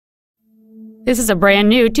This is a brand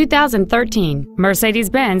new 2013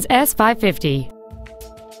 Mercedes-Benz S550.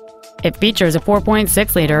 It features a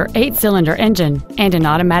 4.6-liter 8-cylinder engine and an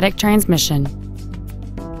automatic transmission.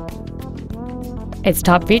 Its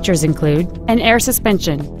top features include an air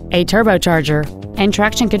suspension, a turbocharger, and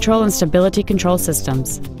traction control and stability control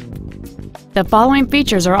systems. The following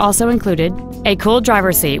features are also included: a cooled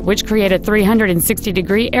driver's seat which creates a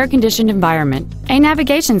 360-degree air-conditioned environment, a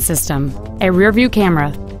navigation system, a rear-view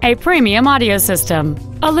camera, a premium audio system,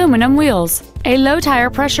 aluminum wheels, a low-tire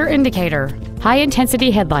pressure indicator, high-intensity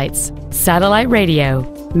headlights, satellite radio,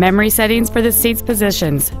 memory settings for the seat's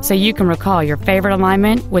positions so you can recall your favorite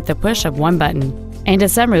alignment with the push of one button, and a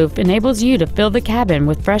sunroof enables you to fill the cabin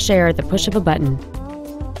with fresh air at the push of a button.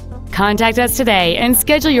 Contact us today and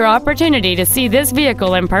schedule your opportunity to see this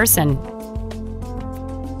vehicle in person.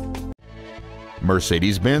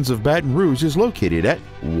 Mercedes-Benz of Baton Rouge is located at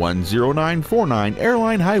 10949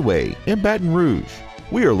 Airline Highway in Baton Rouge.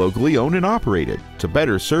 We are locally owned and operated. To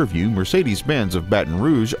better serve you, Mercedes-Benz of Baton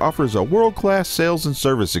Rouge offers a world-class sales and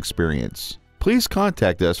service experience. Please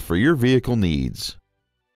contact us for your vehicle needs.